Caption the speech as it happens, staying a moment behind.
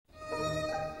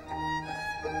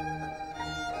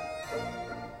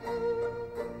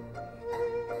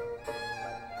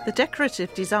The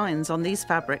decorative designs on these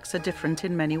fabrics are different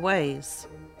in many ways.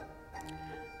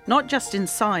 Not just in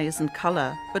size and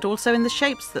colour, but also in the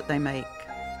shapes that they make.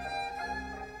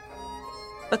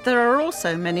 But there are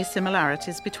also many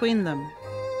similarities between them.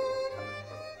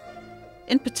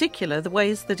 In particular, the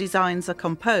ways the designs are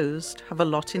composed have a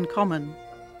lot in common.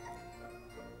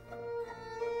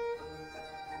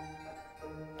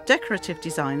 Decorative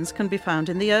designs can be found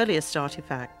in the earliest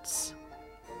artifacts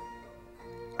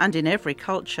and in every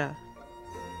culture.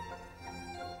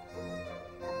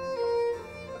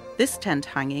 This tent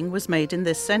hanging was made in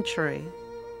this century,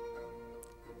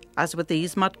 as were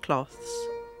these mud cloths.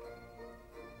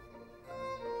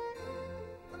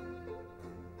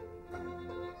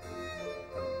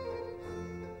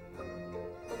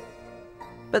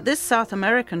 But this South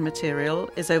American material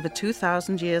is over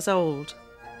 2,000 years old.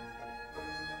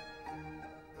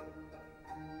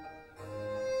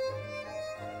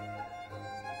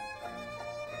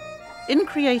 In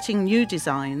creating new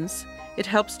designs, it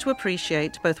helps to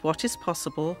appreciate both what is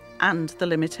possible and the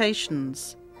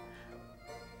limitations.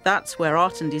 That's where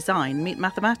art and design meet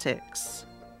mathematics.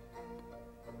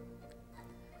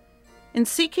 In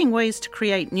seeking ways to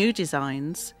create new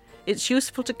designs, it's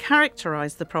useful to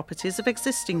characterize the properties of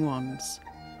existing ones,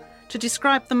 to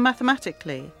describe them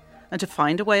mathematically, and to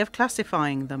find a way of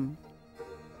classifying them.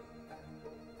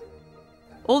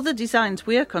 All the designs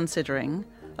we are considering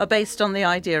are based on the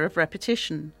idea of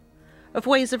repetition, of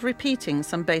ways of repeating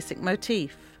some basic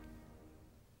motif.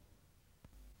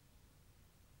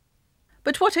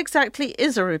 But what exactly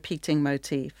is a repeating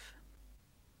motif?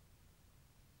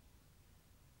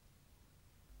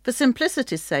 For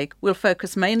simplicity's sake, we'll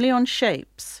focus mainly on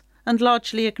shapes and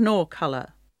largely ignore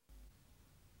colour.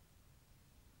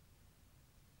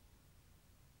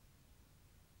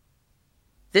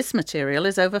 This material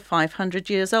is over 500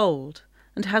 years old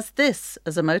and has this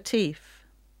as a motif.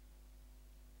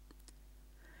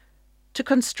 To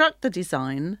construct the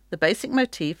design, the basic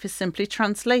motif is simply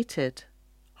translated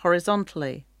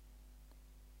horizontally.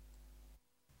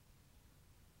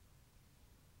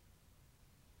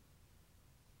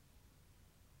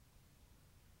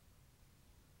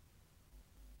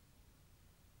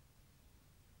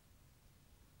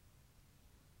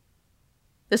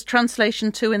 There's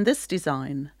translation too in this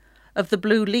design of the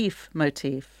blue leaf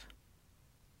motif.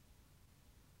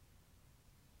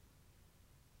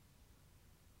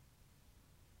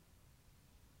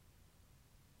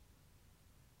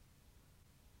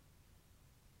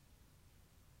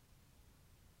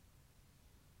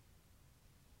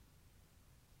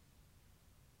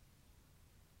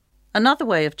 Another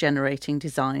way of generating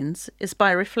designs is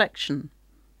by reflection.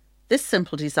 This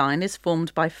simple design is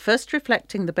formed by first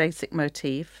reflecting the basic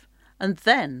motif and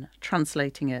then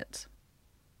translating it.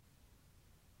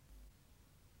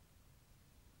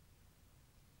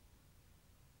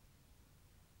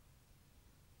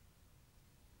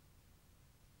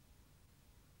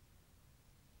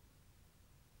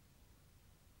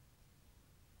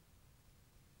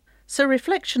 So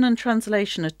reflection and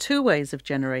translation are two ways of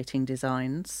generating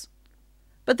designs.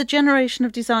 But the generation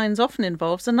of designs often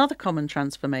involves another common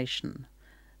transformation,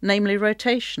 namely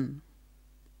rotation.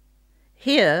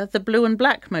 Here, the blue and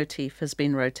black motif has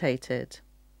been rotated,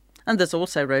 and there's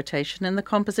also rotation in the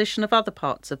composition of other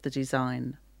parts of the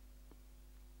design.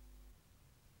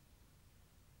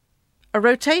 A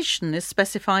rotation is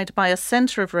specified by a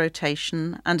centre of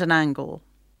rotation and an angle.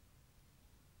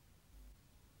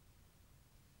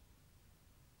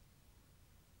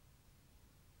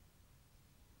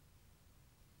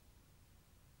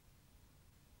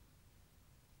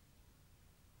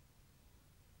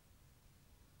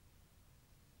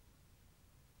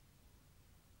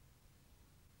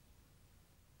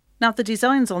 Now, the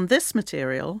designs on this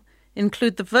material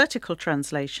include the vertical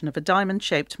translation of a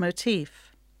diamond-shaped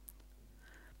motif.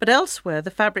 But elsewhere,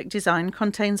 the fabric design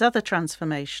contains other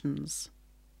transformations.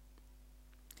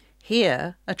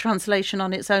 Here, a translation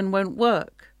on its own won't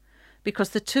work, because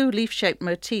the two leaf-shaped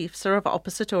motifs are of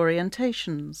opposite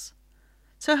orientations.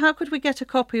 So how could we get a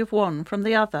copy of one from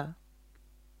the other?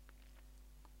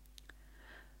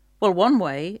 Well, one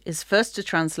way is first to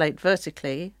translate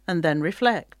vertically and then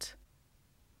reflect.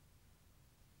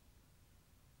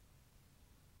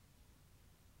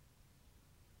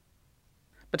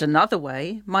 But another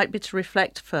way might be to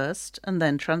reflect first and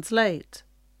then translate.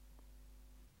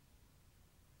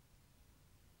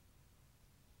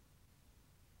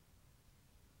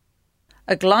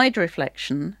 A glide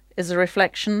reflection is a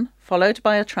reflection followed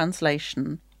by a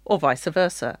translation, or vice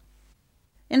versa.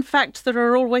 In fact, there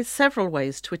are always several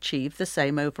ways to achieve the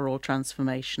same overall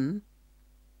transformation.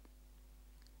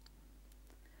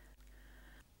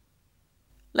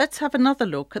 Let's have another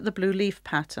look at the blue leaf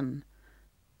pattern.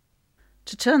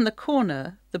 To turn the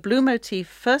corner, the blue motif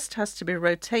first has to be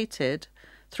rotated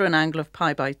through an angle of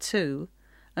π/2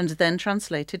 and then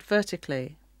translated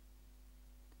vertically.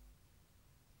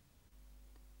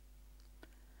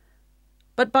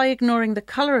 But by ignoring the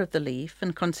colour of the leaf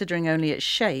and considering only its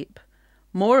shape,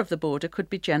 more of the border could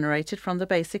be generated from the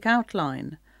basic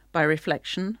outline by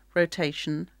reflection,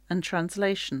 rotation, and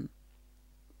translation.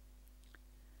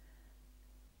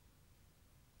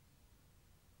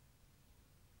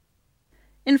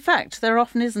 In fact, there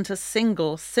often isn't a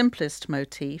single, simplest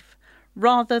motif.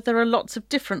 Rather, there are lots of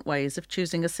different ways of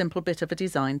choosing a simple bit of a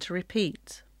design to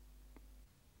repeat.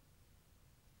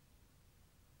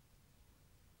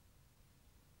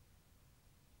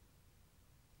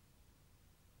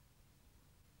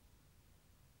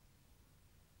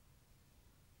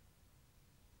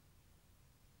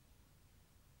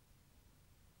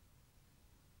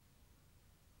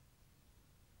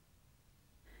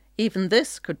 Even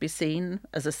this could be seen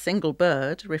as a single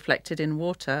bird reflected in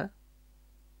water.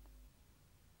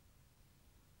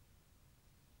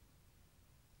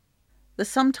 The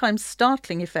sometimes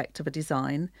startling effect of a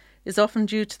design is often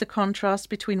due to the contrast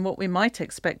between what we might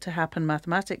expect to happen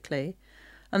mathematically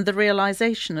and the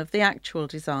realization of the actual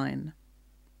design.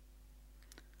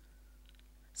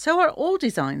 So are all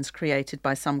designs created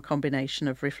by some combination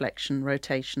of reflection,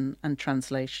 rotation, and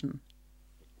translation?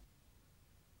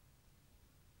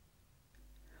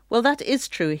 Well, that is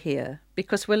true here,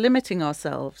 because we're limiting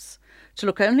ourselves to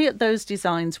look only at those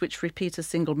designs which repeat a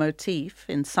single motif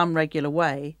in some regular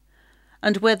way,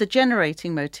 and where the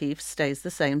generating motif stays the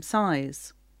same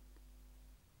size.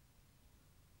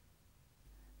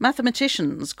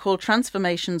 Mathematicians call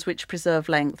transformations which preserve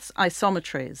lengths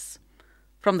isometries,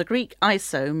 from the Greek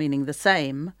iso meaning the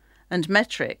same, and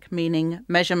metric meaning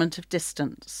measurement of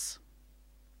distance.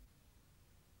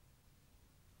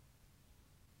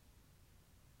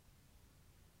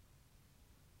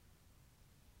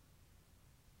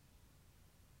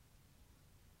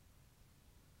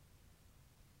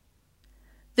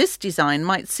 This design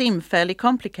might seem fairly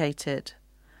complicated,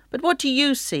 but what do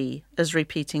you see as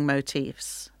repeating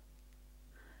motifs?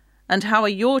 And how are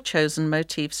your chosen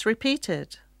motifs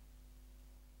repeated?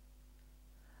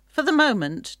 For the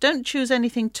moment, don't choose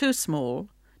anything too small,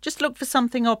 just look for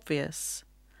something obvious,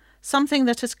 something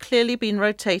that has clearly been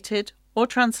rotated or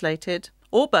translated,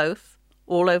 or both,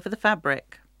 all over the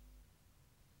fabric.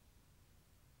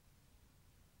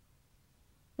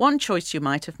 One choice you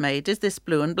might have made is this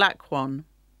blue and black one.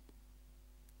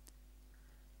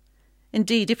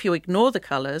 Indeed, if you ignore the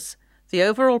colours, the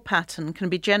overall pattern can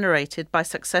be generated by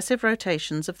successive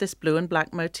rotations of this blue and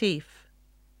black motif.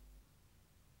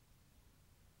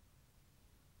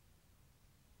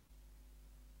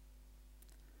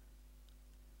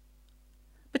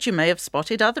 But you may have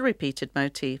spotted other repeated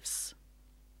motifs.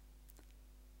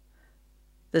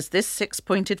 There's this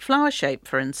six-pointed flower shape,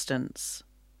 for instance.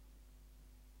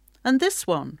 And this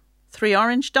one, 3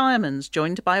 orange diamonds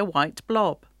joined by a white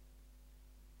blob.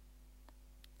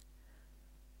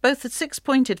 Both the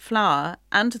six-pointed flower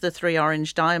and the 3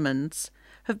 orange diamonds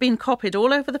have been copied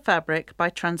all over the fabric by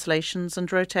translations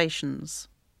and rotations.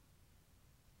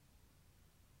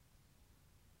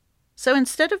 So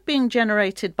instead of being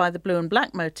generated by the blue and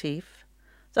black motif,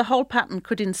 the whole pattern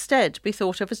could instead be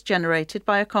thought of as generated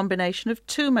by a combination of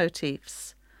 2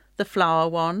 motifs, the flower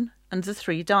one and the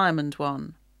 3 diamond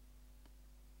one.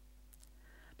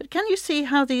 But can you see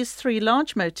how these 3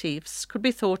 large motifs could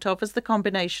be thought of as the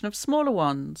combination of smaller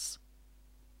ones?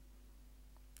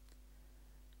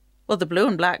 Well, the blue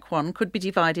and black one could be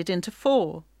divided into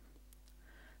 4.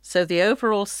 So the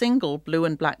overall single blue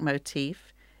and black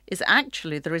motif is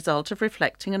actually the result of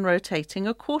reflecting and rotating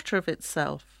a quarter of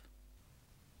itself.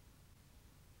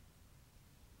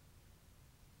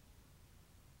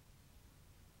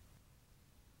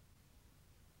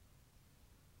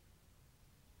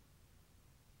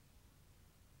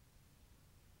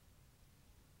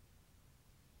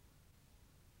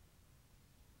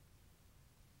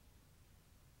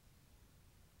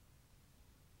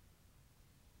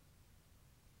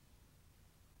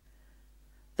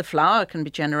 The flower can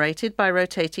be generated by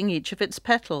rotating each of its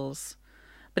petals,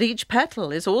 but each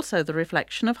petal is also the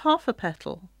reflection of half a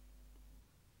petal.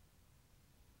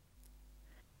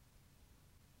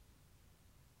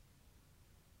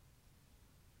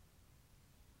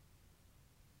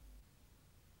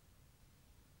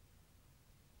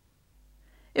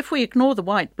 If we ignore the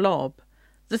white blob,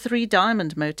 the 3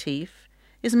 diamond motif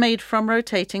is made from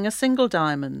rotating a single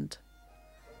diamond.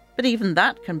 But even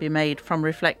that can be made from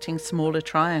reflecting smaller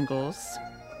triangles.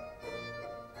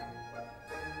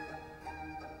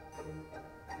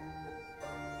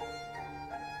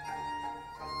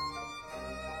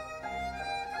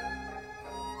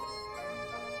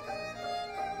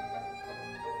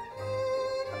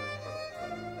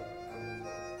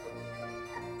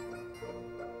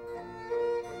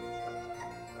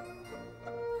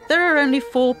 are only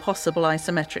 4 possible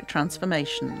isometric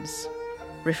transformations: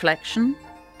 reflection,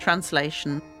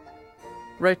 translation,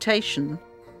 rotation,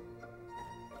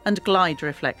 and glide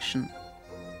reflection.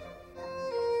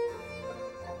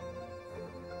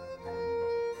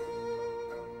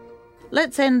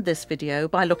 Let's end this video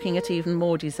by looking at even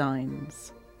more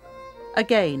designs.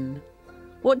 Again,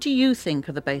 what do you think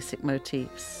are the basic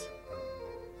motifs?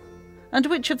 And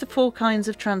which of the 4 kinds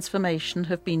of transformation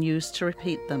have been used to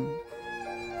repeat them?